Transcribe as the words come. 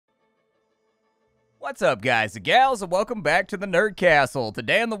What's up, guys and gals, and welcome back to the Nerd Castle.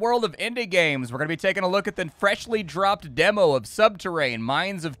 Today in the world of indie games, we're going to be taking a look at the freshly dropped demo of Subterrain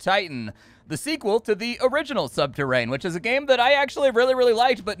Mines of Titan, the sequel to the original Subterrain, which is a game that I actually really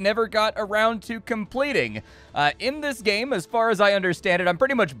liked but never got around to completing. In this game, as far as I understand it, I'm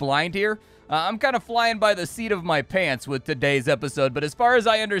pretty much blind here. I'm kind of flying by the seat of my pants with today's episode, but as far as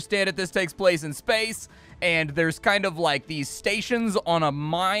I understand it, this takes place in space, and there's kind of like these stations on a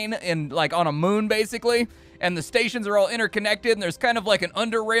mine and like on a moon basically, and the stations are all interconnected, and there's kind of like an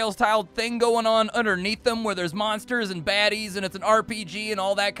under rails tiled thing going on underneath them where there's monsters and baddies, and it's an RPG and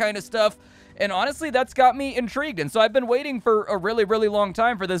all that kind of stuff. And honestly, that's got me intrigued, and so I've been waiting for a really long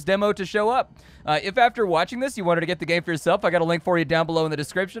time for this demo to show up. If after watching this you wanted to get the game for yourself, I got a link for you down below in the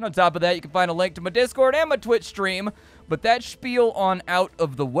description. On top of that, you can find a link to my Discord and my Twitch stream. But that spiel on out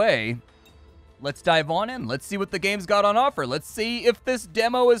of the way, let's dive on in. Let's see what the game's got on offer. Let's see if this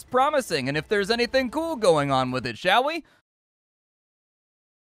demo is promising and if there's anything cool going on with it, shall we?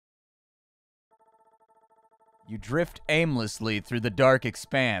 You drift aimlessly through the dark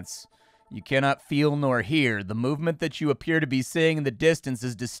expanse. You cannot feel nor hear. The movement that you appear to be seeing in the distance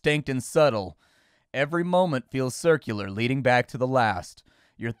is distinct and subtle. Every moment feels circular, leading back to the last.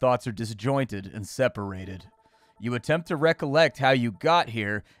 Your thoughts are disjointed and separated. You attempt to recollect how you got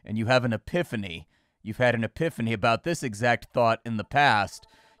here, and you have an epiphany. You've had an epiphany about this exact thought in the past.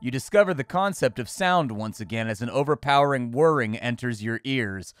 You discover the concept of sound once again as an overpowering whirring enters your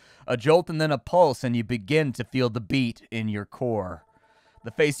ears. A jolt and then a pulse, and you begin to feel the beat in your core. The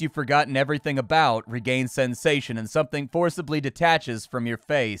face you've forgotten everything about regains sensation, and something forcibly detaches from your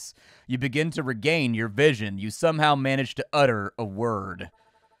face. You begin to regain your vision. You somehow manage to utter a word.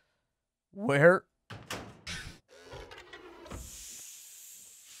 Where?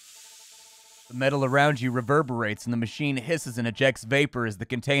 The metal around you reverberates, and the machine hisses and ejects vapor as the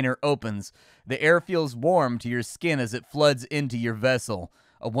container opens. The air feels warm to your skin as it floods into your vessel.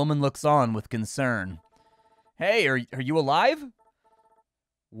 A woman looks on with concern. Hey, are you alive?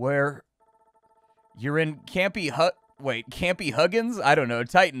 Where? You're in Campy Huggins? I don't know,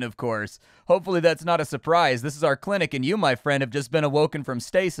 Titan, of course. Hopefully that's not a surprise. This is our clinic, and you, my friend, have just been awoken from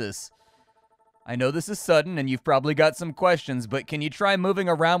stasis. I know this is sudden, and you've probably got some questions, but can you try moving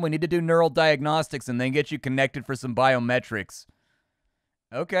around? We need to do neural diagnostics and then get you connected for some biometrics.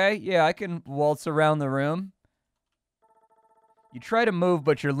 Okay, yeah, I can waltz around the room. You try to move,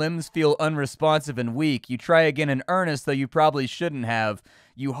 but your limbs feel unresponsive and weak. You try again in earnest, though you probably shouldn't have.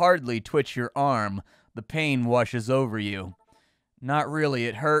 You hardly twitch your arm. The pain washes over you. Not really,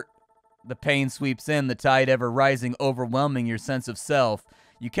 it hurt. The pain sweeps in, the tide ever rising, overwhelming your sense of self.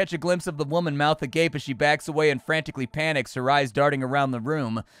 You catch a glimpse of the woman, mouth agape as she backs away and frantically panics, her eyes darting around the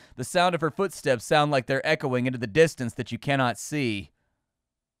room. The sound of her footsteps sound like they're echoing into the distance that you cannot see.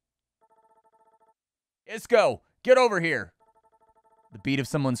 Isco, get over here! The beat of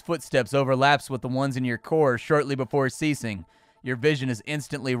someone's footsteps overlaps with the ones in your core shortly before ceasing. Your vision is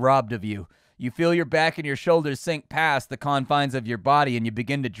instantly robbed of you. You feel your back and your shoulders sink past the confines of your body, and you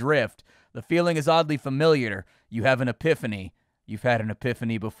begin to drift. The feeling is oddly familiar. You have an epiphany. You've had an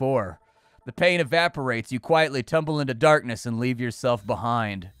epiphany before. The pain evaporates. You quietly tumble into darkness and leave yourself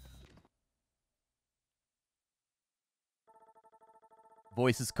behind.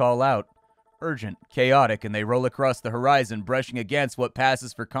 Voices call out. Urgent, chaotic, and they roll across the horizon, brushing against what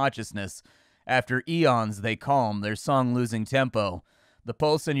passes for consciousness. After eons, they calm, their song losing tempo. The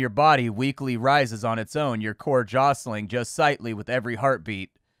pulse in your body weakly rises on its own, your core jostling just slightly with every heartbeat.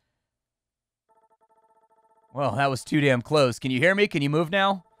 Well, that was too damn close. Can you hear me? Can you move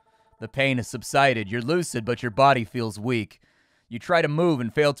now? The pain has subsided. You're lucid, but your body feels weak. You try to move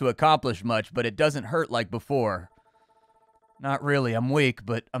and fail to accomplish much, but it doesn't hurt like before. Not really. I'm weak,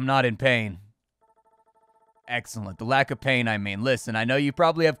 but I'm not in pain. Excellent. The lack of pain, I mean. Listen, I know you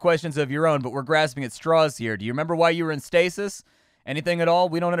probably have questions of your own, but we're grasping at straws here. Do you remember why you were in stasis? Anything at all?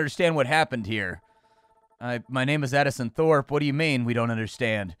 We don't understand what happened here. My name is Addison Thorpe. What do you mean, we don't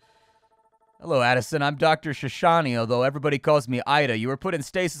understand? Hello, Addison. I'm Dr. Shoshani, although everybody calls me Ida. You were put in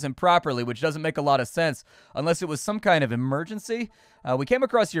stasis improperly, which doesn't make a lot of sense, unless it was some kind of emergency. We came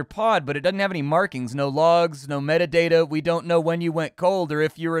across your pod, but it doesn't have any markings, no logs, no metadata. We don't know when you went cold or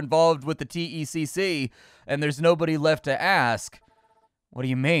if you were involved with the TECC, and there's nobody left to ask. What do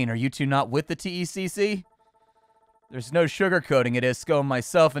you mean? Are you two not with the TECC? There's no sugarcoating it, Isco.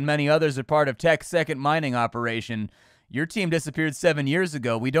 Myself and many others are part of Tech's second mining operation. Your team disappeared 7 years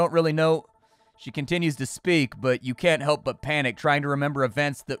ago. We don't really know... She continues to speak, but you can't help but panic, trying to remember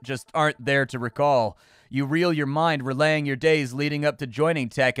events that just aren't there to recall. You reel your mind, relaying your days leading up to joining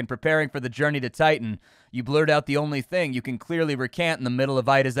Tech and preparing for the journey to Titan. You blurt out the only thing you can clearly recant in the middle of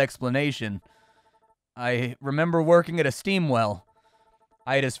Ida's explanation. I remember working at a steam well.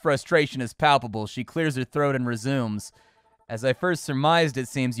 Ida's frustration is palpable. She clears her throat and resumes. As I first surmised, it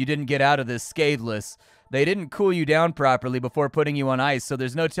seems you didn't get out of this scatheless. They didn't cool you down properly before putting you on ice, so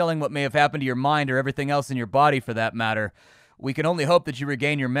there's no telling what may have happened to your mind or everything else in your body for that matter. We can only hope that you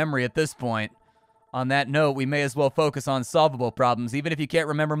regain your memory at this point. On that note, we may as well focus on solvable problems. Even if you can't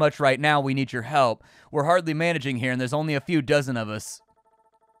remember much right now, we need your help. We're hardly managing here, and there's only a few dozen of us.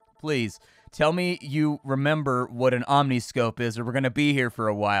 Please, tell me you remember what an omniscope is, or we're going to be here for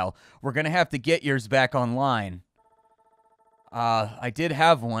a while. We're going to have to get yours back online. I did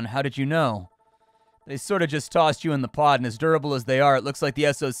have one. How did you know? They sort of just tossed you in the pod, and as durable as they are, it looks like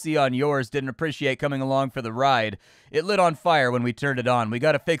the SOC on yours didn't appreciate coming along for the ride. It lit on fire when we turned it on. We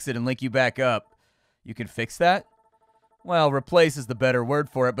got to fix it and link you back up. You can fix that? Well, replace is the better word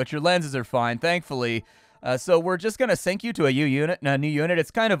for it, but your lenses are fine, thankfully. So we're just going to sync you to a new unit. It's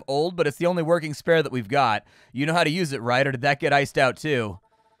kind of old, but it's the only working spare that we've got. You know how to use it, right? Or did that get iced out too?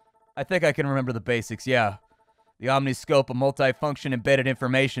 I think I can remember the basics, yeah. The Omniscope, a multi-function embedded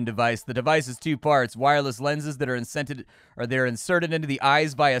information device. The device is two parts: wireless lenses that are inserted into the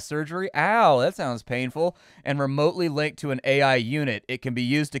eyes via surgery. Ow, that sounds painful. And remotely linked to an AI unit. It can be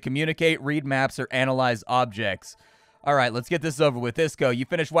used to communicate, read maps, or analyze objects. All right, let's get this over with. Isco, you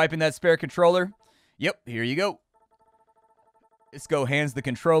finished wiping that spare controller? Yep, here you go. Isco hands the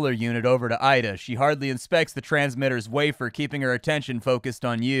controller unit over to Ida. She hardly inspects the transmitter's wafer, keeping her attention focused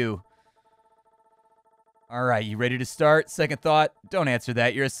on you. All right, you ready to start? Second thought, don't answer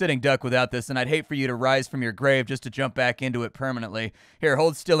that. You're a sitting duck without this, and I'd hate for you to rise from your grave just to jump back into it permanently. Here,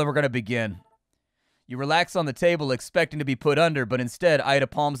 hold still and we're going to begin. You relax on the table, expecting to be put under, but instead, Ida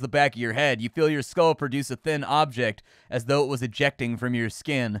palms the back of your head. You feel your skull produce a thin object, as though it was ejecting from your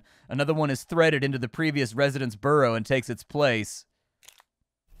skin. Another one is threaded into the previous resident's burrow and takes its place.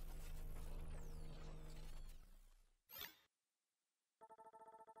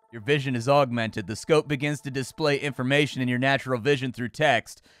 Your vision is augmented. The scope begins to display information in your natural vision through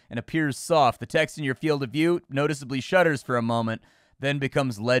text and appears soft. The text in your field of view noticeably shudders for a moment, then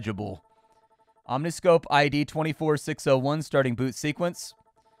becomes legible. Omniscope ID 24601 starting boot sequence.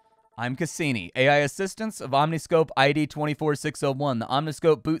 I'm Cassini, AI assistance of Omniscope ID 24601. The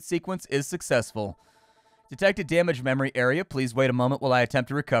Omniscope boot sequence is successful. Detected damage memory area. Please wait a moment while I attempt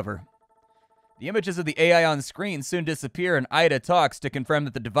to recover. The images of the AI on screen soon disappear, and Ida talks to confirm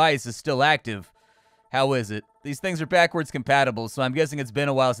that the device is still active. How is it? These things are backwards compatible, so I'm guessing it's been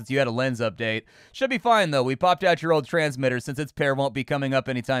a while since you had a lens update. Should be fine, though. We popped out your old transmitter since its pair won't be coming up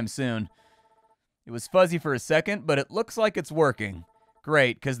anytime soon. It was fuzzy for a second, but it looks like it's working.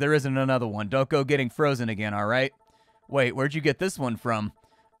 Great, because there isn't another one. Don't go getting frozen again, all right? Wait, where'd you get this one from?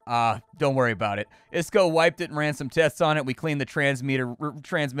 Don't worry about it. Isco wiped it and ran some tests on it. We cleaned the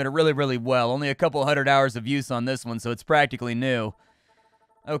transmitter really, really well. Only a couple 100 hours of use on this one, so it's practically new.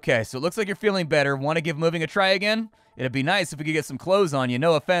 Okay, so it looks like you're feeling better. Want to give moving a try again? It'd be nice if we could get some clothes on you.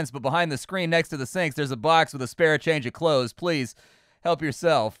 No offense, but behind the screen next to the sinks, there's a box with a spare change of clothes. Please, help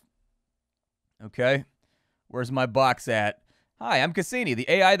yourself. Okay, where's my box at? Hi, I'm Cassini, the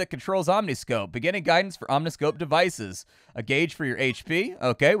AI that controls Omniscope. Beginning guidance for Omniscope devices. A gauge for your HP.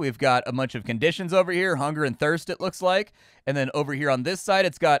 Okay, we've got a bunch of conditions over here. Hunger and thirst, it looks like. And then over here on this side,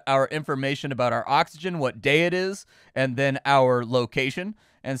 it's got our information about our oxygen, what day it is, and then our location.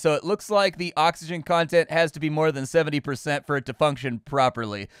 And so it looks like the oxygen content has to be more than 70% for it to function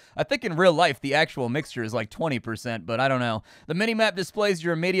properly. I think in real life, the actual mixture is like 20%, but I don't know. The minimap displays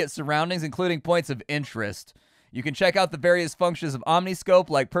your immediate surroundings, including points of interest. You can check out the various functions of Omniscope,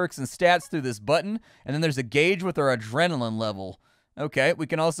 like perks and stats, through this button, and then there's a gauge with our adrenaline level. Okay, we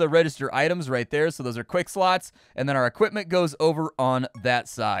can also register items right there, so those are quick slots, and then our equipment goes over on that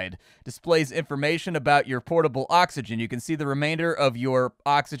side. Displays information about your portable oxygen. You can see the remainder of your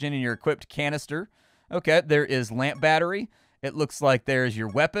oxygen in your equipped canister. Okay, there is lamp battery. It looks like there's your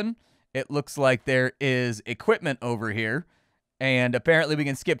weapon. It looks like there is equipment over here. And apparently we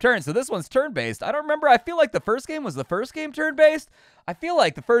can skip turns. So this one's turn-based. I don't remember. I feel like the first game was the first game turn-based. I feel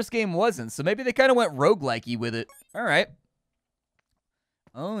like the first game wasn't. So maybe they kind of went roguelike-y with it. All right.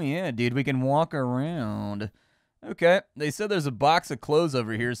 Oh, yeah, dude. We can walk around. Okay. They said there's a box of clothes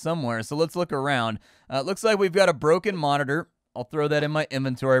over here somewhere. So let's look around. It looks like we've got a broken monitor. I'll throw that in my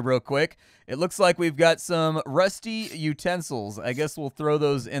inventory real quick. It looks like we've got some rusty utensils. I guess we'll throw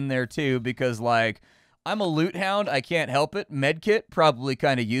those in there too because, like, I'm a loot hound. I can't help it. Medkit, probably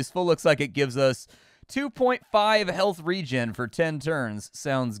kind of useful. Looks like it gives us 2.5 health regen for 10 turns.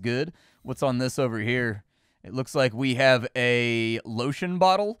 Sounds good. What's on this over here? It looks like we have a lotion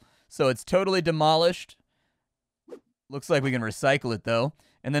bottle. So it's totally demolished. Looks like we can recycle it, though.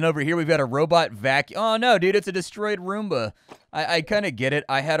 And then over here, we've got a robot vacuum. Oh, no, dude, it's a destroyed Roomba. I kind of get it.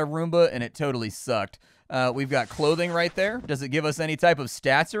 I had a Roomba, and it totally sucked. We've got clothing right there. Does it give us any type of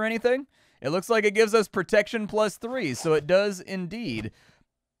stats or anything? It looks like it gives us protection +3, so it does indeed.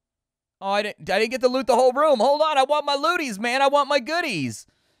 Oh, I didn't get to loot the whole room. Hold on, I want my looties, man. I want my goodies.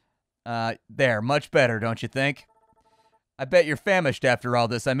 There, much better, don't you think? I bet you're famished after all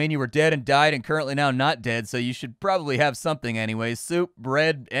this. I mean, you were dead and died and currently now not dead, so you should probably have something anyways. Soup,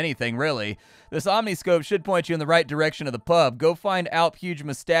 bread, anything, really. This omniscope should point you in the right direction of the pub. Go find Alp Huge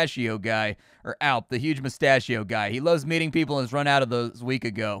Mustachio Guy. Or Alp, the Huge Mustachio Guy. He loves meeting people and has run out of those a week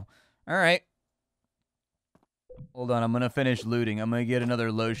ago. All right. Hold on, I'm going to finish looting. I'm going to get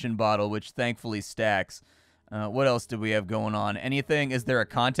another lotion bottle, which thankfully stacks. What else do we have going on? Anything? Is there a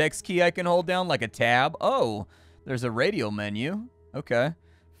context key I can hold down, like a tab? Oh, there's a radial menu. Okay,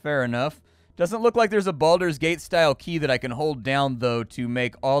 fair enough. Doesn't look like there's a Baldur's Gate-style key that I can hold down, though, to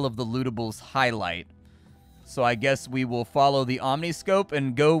make all of the lootables highlight. So I guess we will follow the omniscope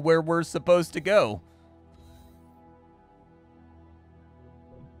and go where we're supposed to go.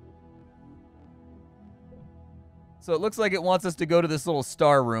 So it looks like it wants us to go to this little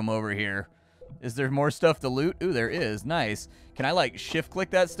star room over here. Is there more stuff to loot? Ooh, there is. Nice. Can I, like,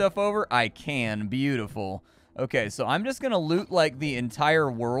 shift-click that stuff over? I can. Beautiful. Okay, so I'm just going to loot, like, the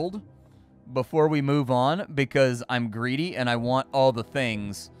entire world before we move on because I'm greedy and I want all the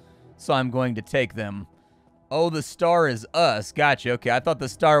things. So I'm going to take them. Oh, the star is us. Gotcha. Okay, I thought the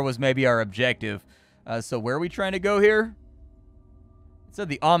star was maybe our objective. So where are we trying to go here? It said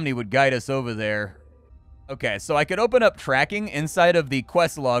the Omni would guide us over there. Okay, so I could open up tracking inside of the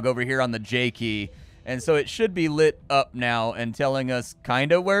quest log over here on the J key. And so it should be lit up now and telling us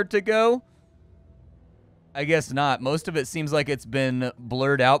kind of where to go. I guess not. Most of it seems like it's been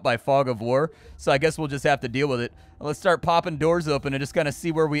blurred out by fog of war. So I guess we'll just have to deal with it. Let's start popping doors open and just kind of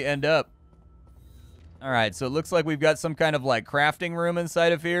see where we end up. All right, so it looks like we've got some kind of like crafting room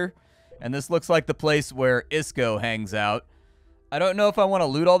inside of here. And this looks like the place where Isco hangs out. I don't know if I want to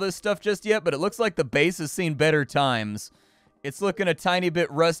loot all this stuff just yet, but it looks like the base has seen better times. It's looking a tiny bit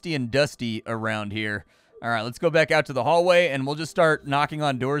rusty and dusty around here. All right, let's go back out to the hallway, and we'll just start knocking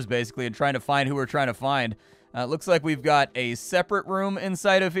on doors, basically, and trying to find who we're trying to find. It looks like we've got a separate room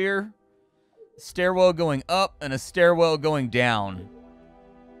inside of here. Stairwell going up and a stairwell going down.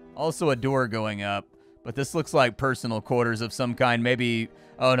 Also a door going up. But this looks like personal quarters of some kind. Maybe...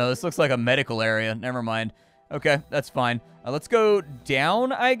 Oh, no, this looks like a medical area. Never mind. Okay, that's fine. Let's go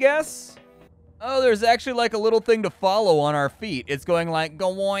down, I guess? Oh, there's actually like a little thing to follow on our feet. It's going like,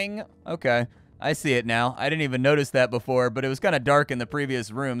 going. Okay, I see it now. I didn't even notice that before, but it was kind of dark in the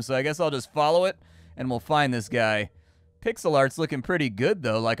previous room, so I guess I'll just follow it, and we'll find this guy. Pixel art's looking pretty good,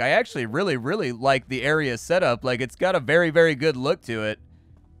 though. Like, I actually really, really like the area setup. Like, it's got a very, very good look to it.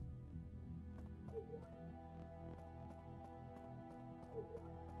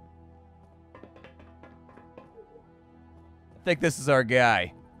 I think this is our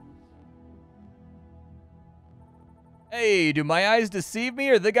guy. Hey, do my eyes deceive me,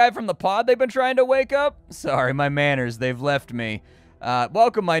 or the guy from the pod they've been trying to wake up? Sorry, my manners, they've left me.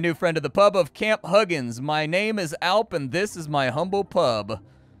 Welcome, my new friend, to the pub of Camp Huggins. My name is Alp, and this is my humble pub.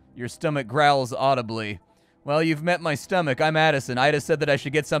 Your stomach growls audibly. Well, you've met my stomach. I'm Addison. Ida said that I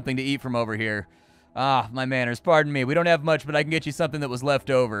should get something to eat from over here. Ah, my manners, pardon me. We don't have much, but I can get you something that was left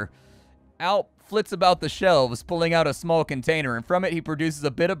over. Alp flits about the shelves, pulling out a small container, and from it he produces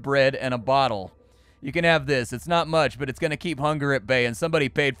a bit of bread and a bottle. You can have this. It's not much, but it's going to keep hunger at bay, and somebody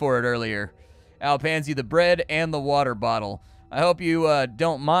paid for it earlier. Alp hands you the bread and the water bottle. I hope you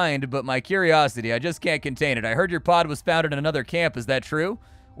don't mind, but my curiosity, I just can't contain it. I heard your pod was founded in another camp. Is that true?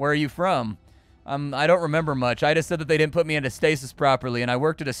 Where are you from? I don't remember much. I just said that they didn't put me into stasis properly, and I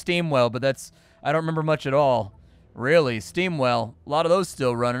worked at a steam well, but I don't remember much at all. Really? Steam well? A lot of those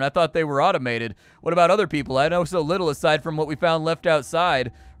still running. I thought they were automated. What about other people? I know so little aside from what we found left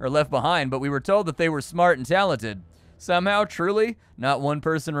outside, or left behind, but we were told that they were smart and talented. Somehow, truly, not one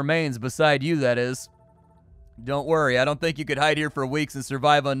person remains beside you, that is. Don't worry, I don't think you could hide here for weeks and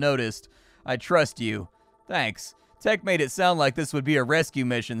survive unnoticed. I trust you. Thanks. Tech made it sound like this would be a rescue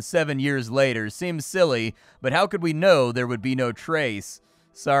mission 7 years later. Seems silly, but how could we know there would be no trace?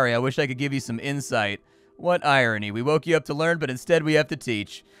 Sorry, I wish I could give you some insight. What irony. We woke you up to learn, but instead we have to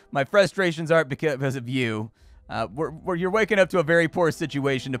teach. My frustrations aren't because of you. You're waking up to a very poor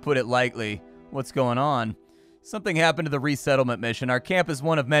situation, to put it lightly. What's going on? Something happened to the resettlement mission. Our camp is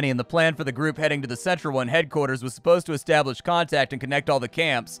one of many, and the plan for the group heading to the Central One headquarters was supposed to establish contact and connect all the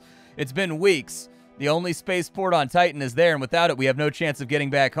camps. It's been weeks. The only spaceport on Titan is there, and without it, we have no chance of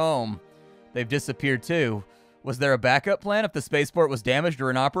getting back home. They've disappeared, too. Was there a backup plan if the spaceport was damaged or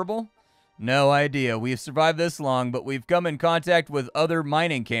inoperable? No idea. We've survived this long, but we've come in contact with other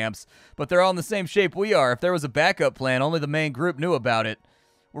mining camps, but they're all in the same shape we are. If there was a backup plan, only the main group knew about it.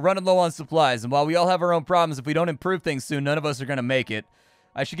 We're running low on supplies, and while we all have our own problems, if we don't improve things soon, none of us are going to make it.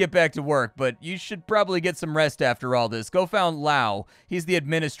 I should get back to work, but you should probably get some rest after all this. Go find Lau. He's the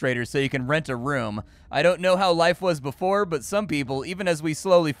administrator, so you can rent a room. I don't know how life was before, but some people, even as we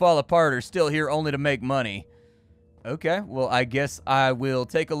slowly fall apart, are still here only to make money. Okay, well, I guess I will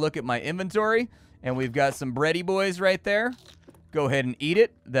take a look at my inventory, and we've got some bready boys right there. Go ahead and eat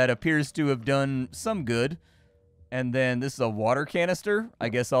it. That appears to have done some good. And then this is a water canister. I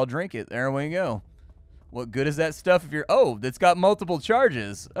guess I'll drink it. There we go. What good is that stuff if you're... Oh, it's got multiple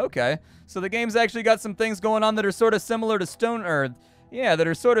charges. Okay. So the game's actually got some things going on that are sort of similar to Stone... Yeah, that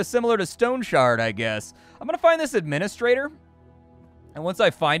are sort of similar to Stone Shard, I guess. I'm going to find this administrator. And once I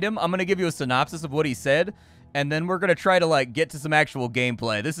find him, I'm going to give you a synopsis of what he said. And then we're going to try to, like, get to some actual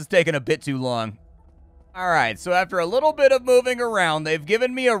gameplay. This is taking a bit too long. Alright, so after a little bit of moving around, they've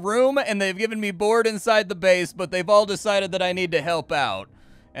given me a room and they've given me board inside the base, but they've all decided that I need to help out.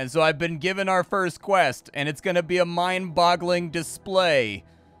 And so I've been given our first quest, and it's going to be a mind-boggling display.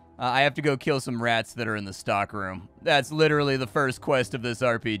 I have to go kill some rats that are in the stock room. That's literally the first quest of this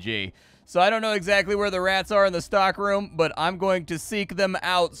RPG. So I don't know exactly where the rats are in the stock room, but I'm going to seek them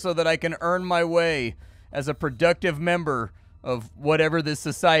out so that I can earn my way as a productive member of whatever this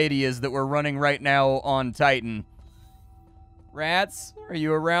society is that we're running right now on Titan. Rats, are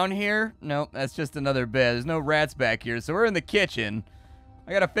you around here? Nope, that's just another bed. There's no rats back here, so we're in the kitchen.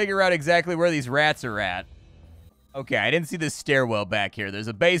 I gotta figure out exactly where these rats are at. Okay, I didn't see this stairwell back here. There's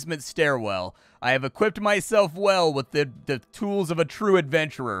a basement stairwell. I have equipped myself well with the tools of a true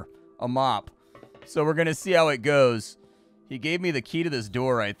adventurer. A mop. So we're gonna see how it goes. He gave me the key to this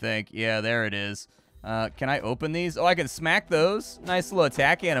door, I think. Yeah, there it is. Can I open these? Oh, I can smack those. Nice little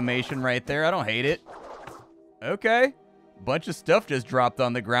attack animation right there. I don't hate it. Okay. Bunch of stuff just dropped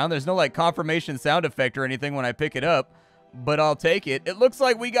on the ground. There's no, like, confirmation sound effect or anything when I pick it up. But I'll take it. It looks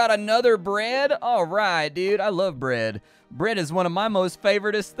like we got another bread. All right, dude. I love bread. Bread is one of my most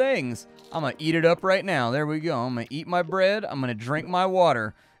favoriteest things. I'm going to eat it up right now. There we go. I'm going to eat my bread. I'm going to drink my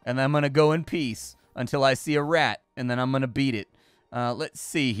water. And then I'm going to go in peace until I see a rat. And then I'm going to beat it. Let's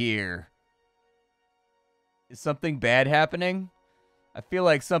see here. Is something bad happening? I feel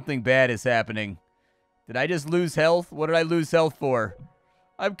like something bad is happening. Did I just lose health? What did I lose health for?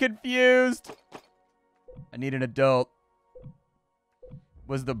 I'm confused. I need an adult.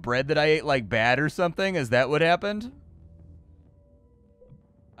 Was the bread that I ate, like, bad or something? Is that what happened?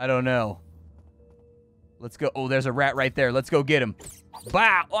 I don't know. Let's go. Oh, there's a rat right there. Let's go get him.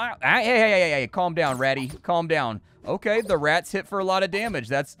 Bah! Hey, calm down, ratty. Calm down. Okay, the rats hit for a lot of damage.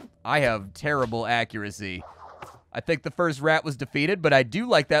 I have terrible accuracy. I think the first rat was defeated, but I do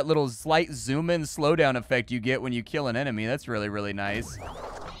like that little slight zoom-in slowdown effect you get when you kill an enemy. That's really, really nice.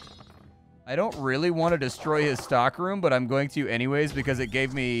 I don't really want to destroy his stock room, but I'm going to anyways because it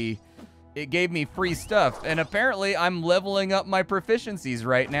gave me free stuff. And apparently I'm leveling up my proficiencies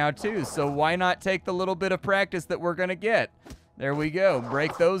right now too, so why not take the little bit of practice that we're going to get? There we go.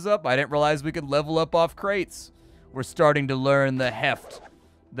 Break those up. I didn't realize we could level up off crates. We're starting to learn the heft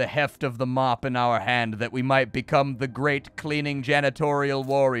of the mop in our hand, that we might become the great cleaning janitorial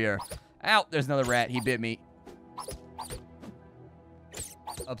warrior. Ow, there's another rat. He bit me.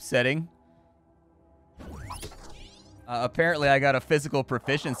 Upsetting. Apparently I got a physical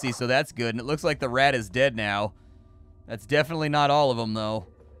proficiency, so that's good. And it looks like the rat is dead now. That's definitely not all of them, though.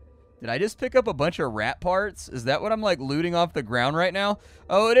 Did I just pick up a bunch of rat parts? Is that what I'm, like, looting off the ground right now?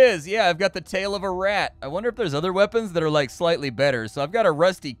 Oh, it is. Yeah, I've got the tail of a rat. I wonder if there's other weapons that are, like, slightly better. So I've got a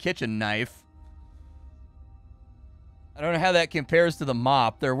rusty kitchen knife. I don't know how that compares to the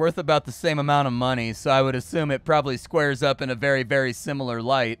mop. They're worth about the same amount of money, so I would assume it probably squares up in a very, very similar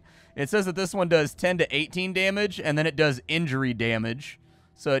light. It says that this one does 10 to 18 damage, and then it does injury damage.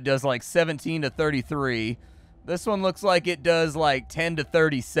 So it does, like, 17 to 33. This one looks like it does, like, 10 to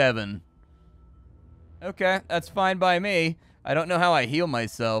 37. Okay, that's fine by me. I don't know how I heal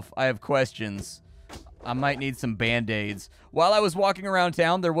myself. I have questions. I might need some Band-Aids. While I was walking around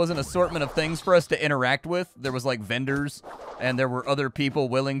town, there was an assortment of things for us to interact with. There was, like, vendors, and there were other people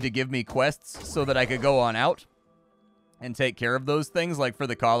willing to give me quests so that I could go on out and take care of those things, like, for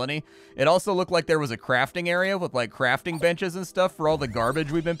the colony. It also looked like there was a crafting area with, like, crafting benches and stuff for all the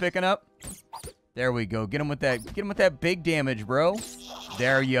garbage we've been picking up. There we go. Get him with that big damage, bro.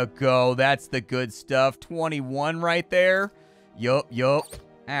 There you go. That's the good stuff. 21 right there. Yup.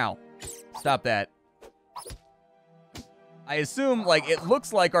 Ow. Stop that. I assume, like, it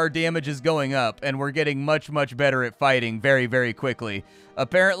looks like our damage is going up, and we're getting much, much better at fighting very, very quickly.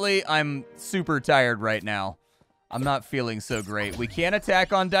 Apparently, I'm super tired right now. I'm not feeling so great. We can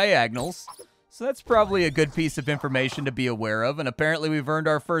attack on diagonals, so that's probably a good piece of information to be aware of, and apparently we've earned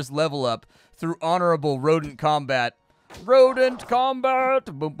our first level up through honorable rodent combat. Rodent combat!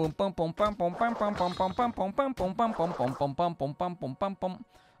 I'm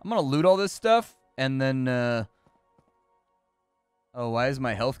gonna loot all this stuff, and then, oh, why is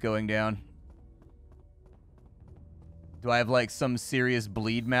my health going down? Do I have, like, some serious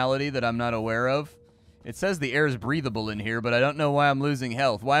bleed malady that I'm not aware of? It says the air is breathable in here, but I don't know why I'm losing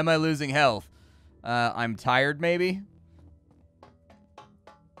health. Why am I losing health? I'm tired, maybe?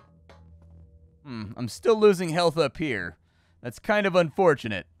 I'm still losing health up here. That's kind of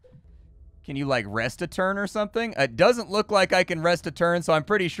unfortunate. Can you, like, rest a turn or something? It doesn't look like I can rest a turn, so I'm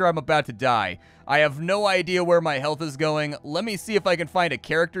pretty sure I'm about to die. I have no idea where my health is going. Let me see if I can find a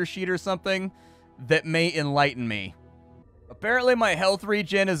character sheet or something that may enlighten me. Apparently, my health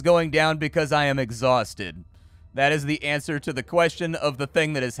regen is going down because I am exhausted. That is the answer to the question of the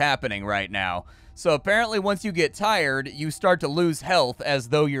thing that is happening right now. So apparently, once you get tired, you start to lose health as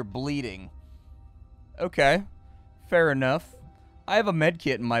though you're bleeding. Okay, fair enough. I have a med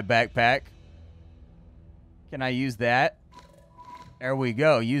kit in my backpack. Can I use that? There we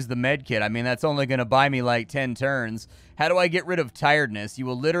go. Use the med kit. I mean, that's only going to buy me like 10 turns. How do I get rid of tiredness? You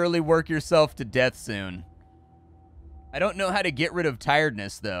will literally work yourself to death soon. I don't know how to get rid of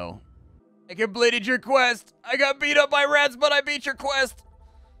tiredness, though. I completed your quest. I got beat up by rats, but I beat your quest.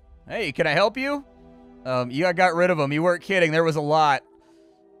 Hey, can I help you? You got rid of them. You weren't kidding. There was a lot.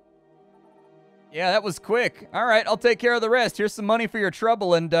 Yeah, that was quick. All right, I'll take care of the rest. Here's some money for your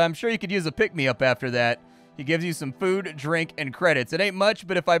trouble, and I'm sure you could use a pick-me-up after that. He gives you some food, drink, and credits. It ain't much,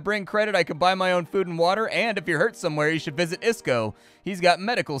 but if I bring credit, I can buy my own food and water, and if you're hurt somewhere, you should visit Isco. He's got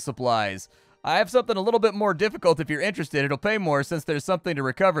medical supplies. I have something a little bit more difficult if you're interested. It'll pay more since there's something to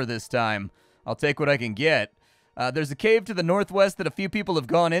recover this time. I'll take what I can get. There's a cave to the northwest that a few people have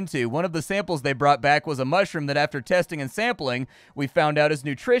gone into. One of the samples they brought back was a mushroom that after testing and sampling, we found out is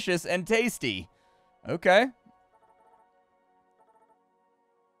nutritious and tasty. Okay.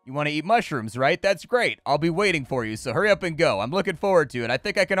 You want to eat mushrooms, right? That's great. I'll be waiting for you, so hurry up and go. I'm looking forward to it. I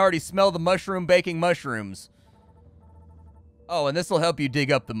think I can already smell the mushroom baking mushrooms. Oh, and this will help you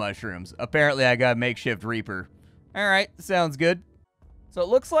dig up the mushrooms. Apparently, I got a makeshift reaper. All right, sounds good. So it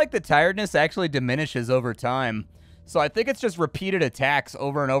looks like the tiredness actually diminishes over time. So I think it's just repeated attacks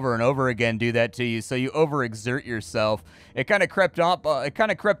over and over and over again do that to you, so you overexert yourself. It kind of crept up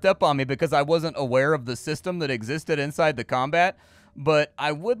on me because I wasn't aware of the system that existed inside the combat. But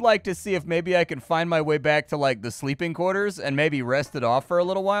I would like to see if maybe I can find my way back to, like, the sleeping quarters and maybe rest it off for a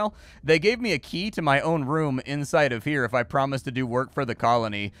little while. They gave me a key to my own room inside of here if I promise to do work for the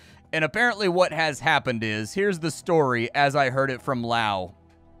colony. And apparently what has happened is, here's the story as I heard it from Lau.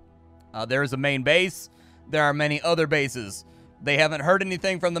 There is a main base. There are many other bases. They haven't heard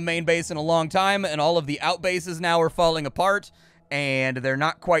anything from the main base in a long time, and all of the outbases now are falling apart, and they're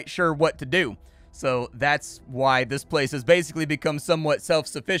not quite sure what to do. So that's why this place has basically become somewhat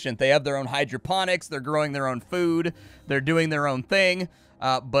self-sufficient. They have their own hydroponics, they're growing their own food, they're doing their own thing,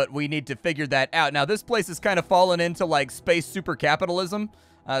 but we need to figure that out. Now, this place has kind of fallen into, like, space super capitalism.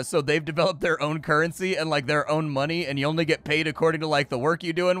 So they've developed their own currency and, like, their own money, and you only get paid according to, like, the work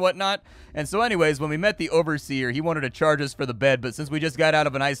you do and whatnot. And so anyways, when we met the overseer, he wanted to charge us for the bed, but since we just got out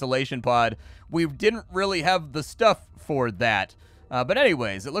of an isolation pod, we didn't really have the stuff for that. But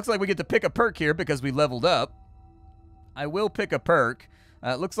anyways, it looks like we get to pick a perk here because we leveled up. I will pick a perk.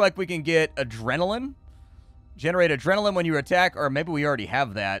 It looks like we can get adrenaline. Generate adrenaline when you attack, or maybe we already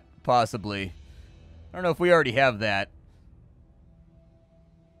have that, possibly. I don't know if we already have that.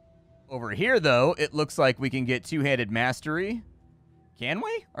 Over here, though, it looks like we can get two-handed mastery. Can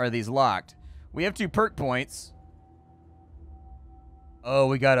we? Or are these locked? We have 2 perk points. Oh,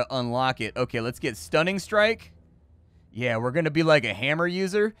 we gotta unlock it. Okay, let's get stunning strike. Yeah, we're gonna be like a hammer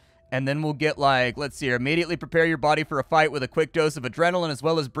user. And then we'll get, like, let's see here. Immediately prepare your body for a fight with a quick dose of adrenaline as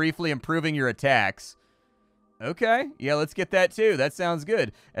well as briefly improving your attacks. Okay, yeah, let's get that too. That sounds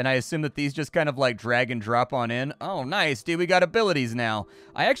good. And I assume that these just kind of like drag and drop on in. Oh, nice, dude, we got abilities now.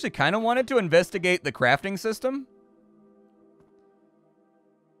 I actually kind of wanted to investigate the crafting system.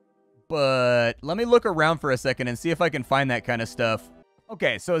 But let me look around for a second and see if I can find that kind of stuff.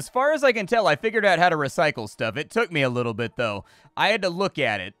 Okay, so as far as I can tell, I figured out how to recycle stuff. It took me a little bit, though. I had to look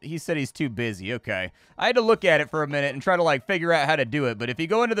at it. He said he's too busy. Okay. I had to look at it for a minute and try to, like, figure out how to do it. But if you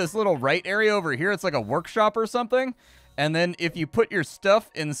go into this little right area over here, it's like a workshop or something. And then if you put your stuff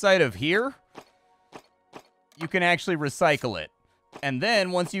inside of here, you can actually recycle it. And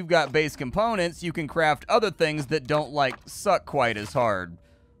then, once you've got base components, you can craft other things that don't, like, suck quite as hard.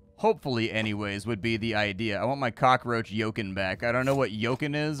 Hopefully, anyways, would be the idea. I want my cockroach yokin back. I don't know what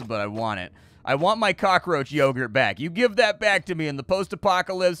yokin is, but I want it. I want my cockroach yogurt back. You give that back to me. In the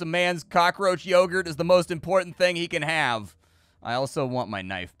post-apocalypse, a man's cockroach yogurt is the most important thing he can have. I also want my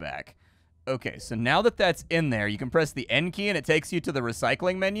knife back. Okay, so now that that's in there, you can press the N key and it takes you to the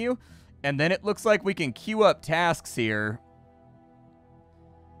recycling menu. And then it looks like we can queue up tasks here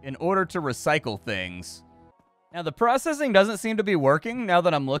in order to recycle things. Now, the processing doesn't seem to be working now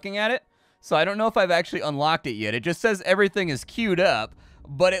that I'm looking at it, so I don't know if I've actually unlocked it yet. It just says everything is queued up,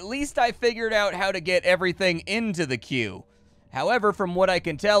 but at least I figured out how to get everything into the queue. However, from what I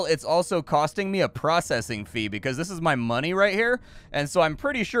can tell, it's also costing me a processing fee because this is my money right here, and so I'm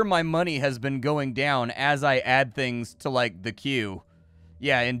pretty sure my money has been going down as I add things to, like, the queue.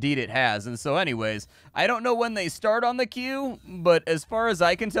 Yeah, indeed it has. And so anyways, I don't know when they start on the queue, but as far as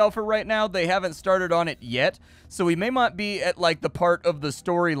I can tell for right now, they haven't started on it yet. So we may not be at, like, the part of the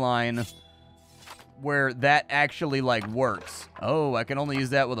storyline where that actually, like, works. Oh, I can only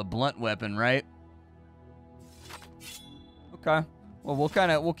use that with a blunt weapon, right? Okay. Well,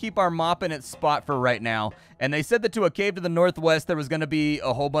 we'll keep our mop in its spot for right now. And they said that to a cave to the northwest, there was going to be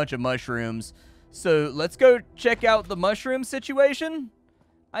a whole bunch of mushrooms. So let's go check out the mushroom situation,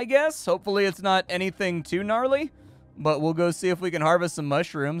 I guess. Hopefully it's not anything too gnarly, but we'll go see if we can harvest some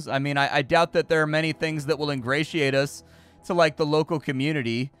mushrooms. I mean, I doubt that there are many things that will ingratiate us to, like, the local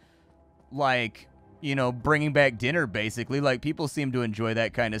community. Like, you know, bringing back dinner, basically. Like, people seem to enjoy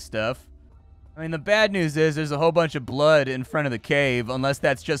that kind of stuff. I mean, the bad news is there's a whole bunch of blood in front of the cave, unless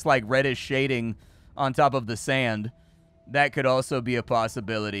that's just, like, reddish shading on top of the sand. That could also be a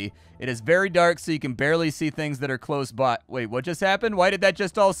possibility. It is very dark, so you can barely see things that are close by. Wait, what just happened? Why did that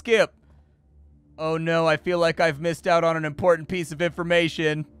just all skip? Oh no, I feel like I've missed out on an important piece of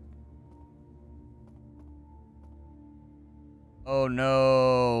information. Oh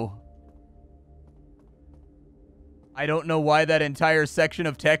no. I don't know why that entire section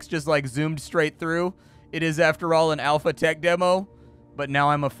of text just, like, zoomed straight through. It is, after all, an alpha tech demo, but now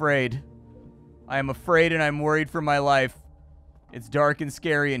I'm afraid. I am afraid and I'm worried for my life. It's dark and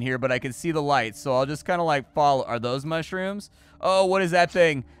scary in here, but I can see the lights, so I'll just kind of, like, follow. Are those mushrooms? Oh, what is that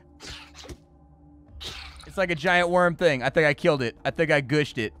thing? It's like a giant worm thing. I think I killed it. I think I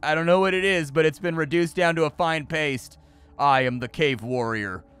gushed it. I don't know what it is, but it's been reduced down to a fine paste. I am the cave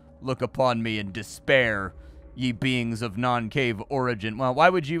warrior. Look upon me in despair, ye beings of non-cave origin. Well, why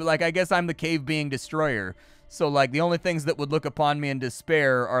would you, like, I guess I'm the cave being destroyer. So, like, the only things that would look upon me in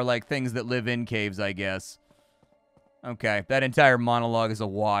despair are, like, things that live in caves, I guess. Okay, that entire monologue is a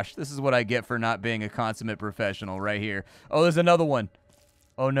wash. This is what I get for not being a consummate professional right here. Oh, there's another one.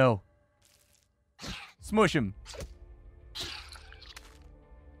 Oh, no. Smush him.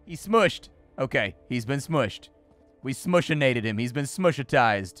 He's smushed. Okay, he's been smushed. We smushinated him. He's been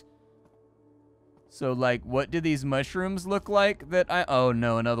smushatized. So, like, what do these mushrooms look like that I... Oh,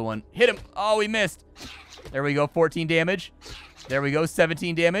 no, another one. Hit him. Oh, we missed. There we go, 14 damage. There we go,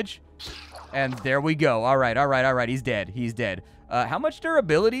 17 damage. And there we go. All right, all right, all right. He's dead. He's dead. How much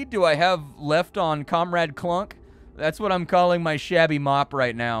durability do I have left on Comrade Clunk? That's what I'm calling my shabby mop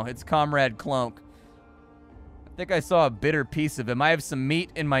right now. It's Comrade Clunk. I think I saw a bitter piece of him. I have some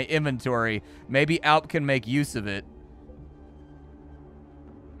meat in my inventory. Maybe Alp can make use of it.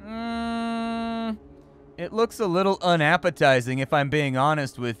 It looks a little unappetizing, if I'm being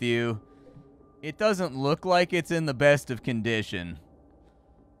honest with you. It doesn't look like it's in the best of condition.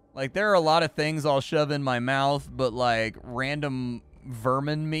 Like, there are a lot of things I'll shove in my mouth, but, like, random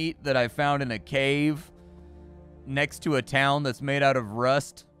vermin meat that I found in a cave next to a town that's made out of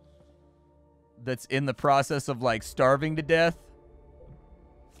rust that's in the process of, like, starving to death.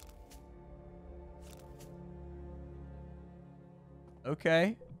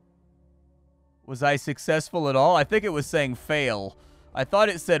 Okay. Was I successful at all? I think it was saying fail. I thought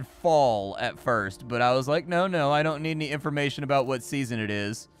it said fall at first, but I was like, no, no, I don't need any information about what season it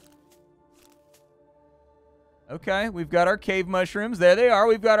is. Okay, we've got our cave mushrooms. There they are.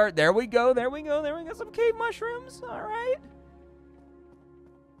 We've got our... There we go. There we go. There we go. Some cave mushrooms. All right.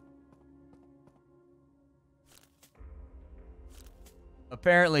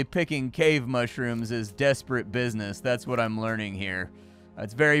 Apparently, picking cave mushrooms is desperate business. That's what I'm learning here.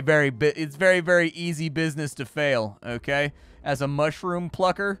 It's very, very easy business to fail, okay? As a mushroom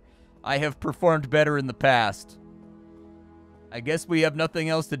plucker, I have performed better in the past. I guess we have nothing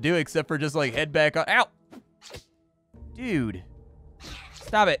else to do except for just, like, head back on... Ow! Dude.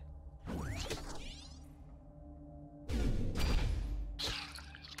 Stop it.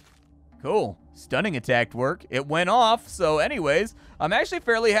 Cool. Stunning attack work. It went off, so anyways, I'm actually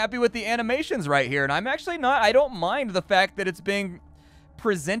fairly happy with the animations right here, and I'm actually not, I don't mind the fact that it's being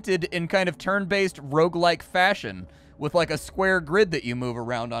presented in kind of turn-based roguelike fashion with like a square grid that you move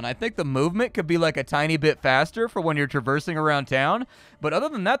around on. I think the movement could be like a tiny bit faster for when you're traversing around town, but other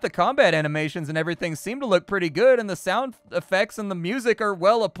than that, the combat animations and everything seem to look pretty good, and the sound effects and the music are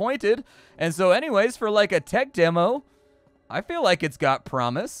well appointed, and so anyways, for like a tech demo, I feel like it's got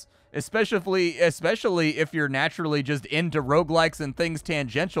promise. Especially if you're naturally just into roguelikes and things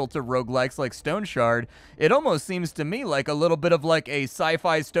tangential to roguelikes like Stone Shard. It almost seems to me like a little bit of like a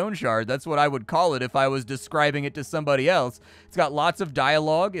sci-fi Stone Shard. That's what I would call it if I was describing it to somebody else. It's got lots of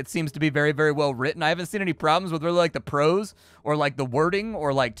dialogue. It seems to be very, very well written. I haven't seen any problems with really like the prose or like the wording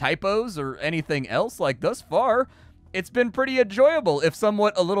or like typos or anything else. Like thus far, it's been pretty enjoyable, if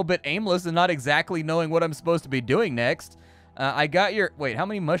somewhat a little bit aimless and not exactly knowing what I'm supposed to be doing next. I got your... Wait, how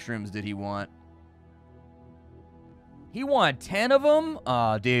many mushrooms did he want? He wanted 10 of them?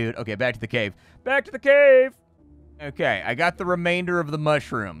 Aw, dude. Okay, back to the cave. Back to the cave! Okay, I got the remainder of the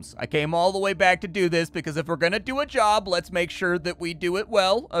mushrooms. I came all the way back to do this because if we're gonna do a job, let's make sure that we do it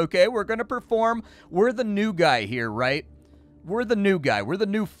well, okay? We're gonna perform. We're the new guy here, right? We're the new guy. We're the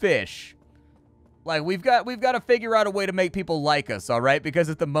new fish. Like, we've got to figure out a way to make people like us, all right? Because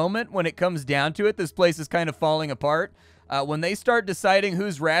at the moment, when it comes down to it, this place is kind of falling apart. When they start deciding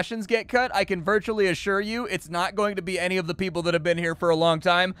whose rations get cut, I can virtually assure you it's not going to be any of the people that have been here for a long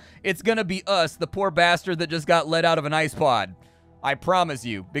time. It's going to be us, the poor bastard that just got let out of an ice pod. I promise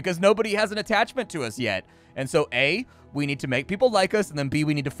you, because nobody has an attachment to us yet. And so, A, we need to make people like us, and then B,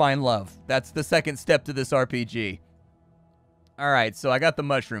 we need to find love. That's the second step to this RPG. All right, so I got the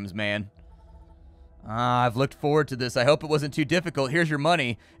mushrooms, man. I've looked forward to this. I hope it wasn't too difficult. Here's your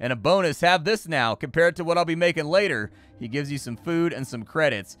money. And a bonus, have this now, compared to what I'll be making later. He gives you some food and some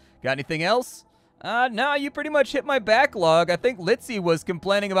credits. Got anything else? No, you pretty much hit my backlog. I think Litzy was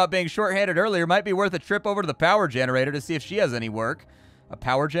complaining about being shorthanded earlier. Might be worth a trip over to the power generator to see if she has any work. A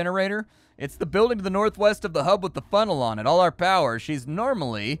power generator? It's the building to the northwest of the hub with the funnel on it. All our power. She's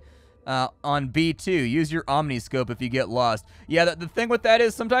normally... on B2, use your omniscope if you get lost. Yeah, the thing with that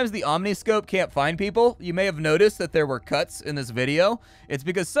is sometimes the omniscope can't find people. You may have noticed that there were cuts in this video. It's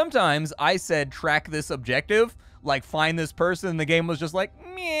because sometimes I said track this objective, like find this person, and the game was just like,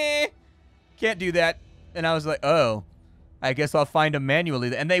 meh, can't do that. And I was like, oh, I guess I'll find them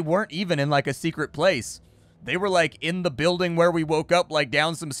manually. And they weren't even in like a secret place. They were like in the building where we woke up, like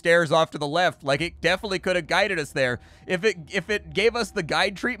down some stairs off to the left. Like it definitely could have guided us there. If it gave us the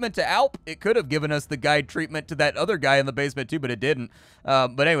guide treatment to Alp, it could have given us the guide treatment to that other guy in the basement too, but it didn't.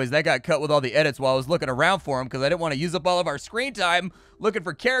 But anyways, that got cut with all the edits while I was looking around for him because I didn't want to use up all of our screen time looking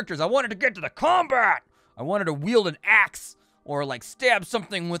for characters. I wanted to get to the combat. I wanted to wield an axe or like stab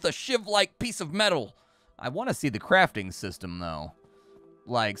something with a shiv-like piece of metal. I want to see the crafting system though.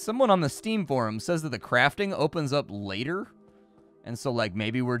 Like, someone on the Steam forum says that the crafting opens up later, and so, like,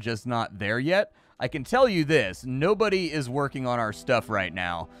 maybe we're just not there yet. I can tell you this, nobody is working on our stuff right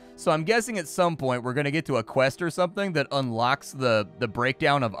now, so I'm guessing at some point we're going to get to a quest or something that unlocks the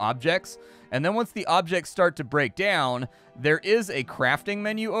breakdown of objects, and then once the objects start to break down, there is a crafting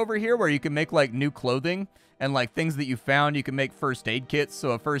menu over here where you can make, like, new clothing, and, like, things that you found, you can make first aid kits,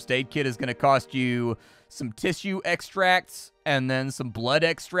 so a first aid kit is going to cost you some tissue extracts, and then some blood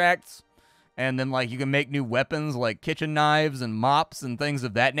extracts, and then, like, you can make new weapons, like kitchen knives and mops and things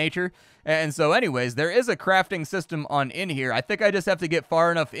of that nature. And so, anyways, there is a crafting system on in here. I think I just have to get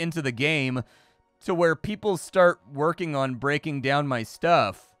far enough into the game to where people start working on breaking down my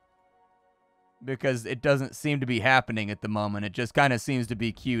stuff, because it doesn't seem to be happening at the moment. It just kind of seems to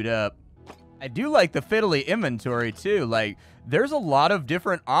be queued up. I do like the fiddly inventory, too. Like, there's a lot of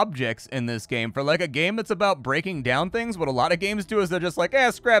different objects in this game. For, like, a game that's about breaking down things, what a lot of games do is they're just like,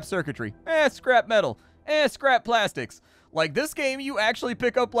 scrap circuitry, scrap metal, scrap plastics. Like, this game, you actually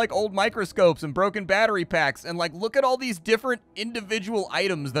pick up, like, old microscopes and broken battery packs, and, like, look at all these different individual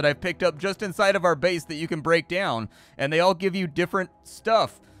items that I've picked up just inside of our base that you can break down, and they all give you different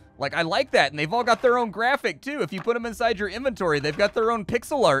stuff. Like, I like that, and they've all got their own graphic, too. If you put them inside your inventory, they've got their own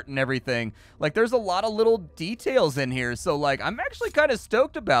pixel art and everything. Like, there's a lot of little details in here, so, like, I'm actually kind of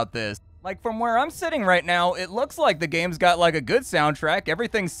stoked about this. Like, from where I'm sitting right now, it looks like the game's got, like, a good soundtrack.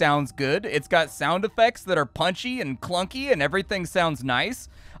 Everything sounds good. It's got sound effects that are punchy and clunky, and everything sounds nice.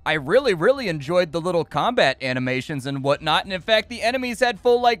 I really, really enjoyed the little combat animations and whatnot, and in fact, the enemies had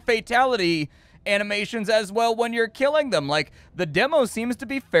full, like, fatality animations as well when you're killing them. Like, the demo seems to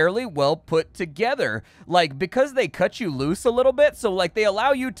be fairly well put together. Like, because they cut you loose a little bit, so like they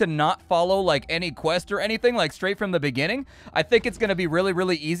allow you to not follow like any quest or anything like straight from the beginning. I think it's going to be really,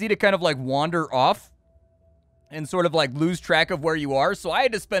 really easy to kind of like wander off and sort of like lose track of where you are. So I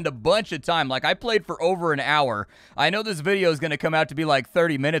had to spend a bunch of time. Like, I played for over an hour. I know this video is going to come out to be like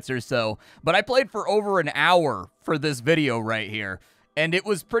 30 minutes or so, but I played for over an hour for this video right here. And it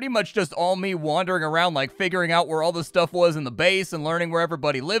was pretty much just all me wandering around, like figuring out where all the stuff was in the base and learning where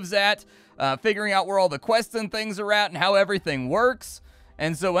everybody lives at, figuring out where all the quests and things are at and how everything works.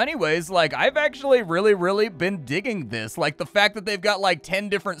 And so anyways, like, I've actually really, really been digging this. Like, the fact that they've got like 10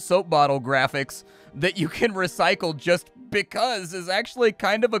 different soap bottle graphics that you can recycle just because is actually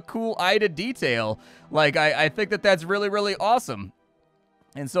kind of a cool eye to detail. Like, I think that that's really, really awesome.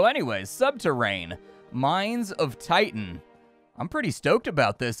 And so anyways, Subterrain Mines of Titan. I'm pretty stoked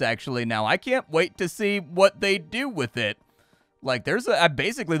about this, actually, now. I can't wait to see what they do with it. Like, there's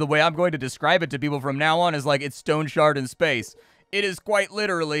basically the way I'm going to describe it to people from now on is like, it's Stone Shard in space. It is quite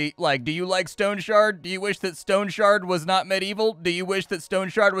literally, like, do you like Stone Shard? Do you wish that Stone Shard was not medieval? Do you wish that Stone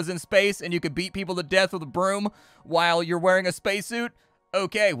Shard was in space and you could beat people to death with a broom while you're wearing a spacesuit?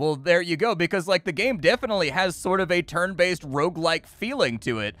 Okay, well, there you go, because, like, the game definitely has sort of a turn-based roguelike feeling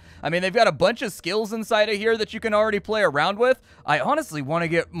to it. I mean, they've got a bunch of skills inside of here that you can already play around with. I honestly want to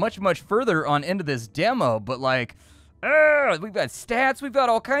get much, much further on into this demo, but, like, we've got stats, we've got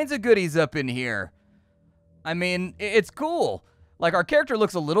all kinds of goodies up in here. I mean, it's cool. Like, our character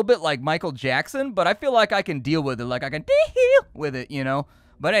looks a little bit like Michael Jackson, but I feel like I can deal with it. Like, I can deal with it, you know?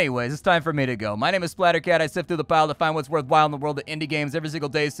 But anyways, it's time for me to go. My name is Splattercat. I sift through the pile to find what's worthwhile in the world of indie games every single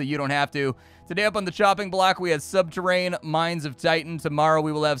day so you don't have to. Today up on the chopping block, we had Subterrain Mines of Titan. Tomorrow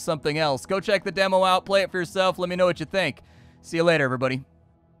we will have something else. Go check the demo out. Play it for yourself. Let me know what you think. See you later, everybody.